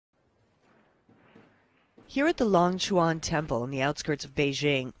Here at the Longchuan Temple in the outskirts of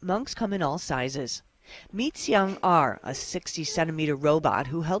Beijing, monks come in all sizes. Meet Xiang Er, a 60-centimeter robot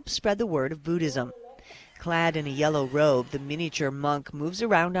who helps spread the word of Buddhism. Clad in a yellow robe, the miniature monk moves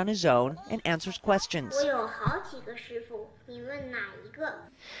around on his own and answers questions.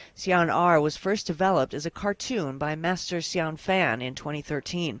 Xiang Er was first developed as a cartoon by Master Xian Fan in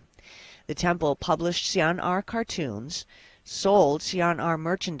 2013. The temple published Xian Er cartoons, sold Xian Er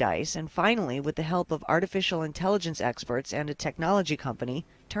merchandise, and finally, with the help of artificial intelligence experts and a technology company,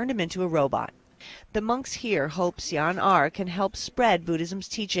 turned him into a robot. The monks here hope Xian Er can help spread Buddhism's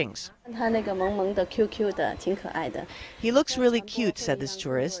teachings. He looks really cute, said this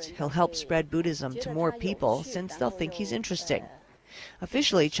tourist. He'll help spread Buddhism to more people since they'll think he's interesting.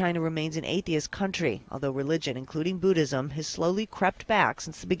 Officially, China remains an atheist country, although religion, including Buddhism, has slowly crept back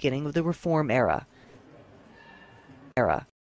since the beginning of the Reform era.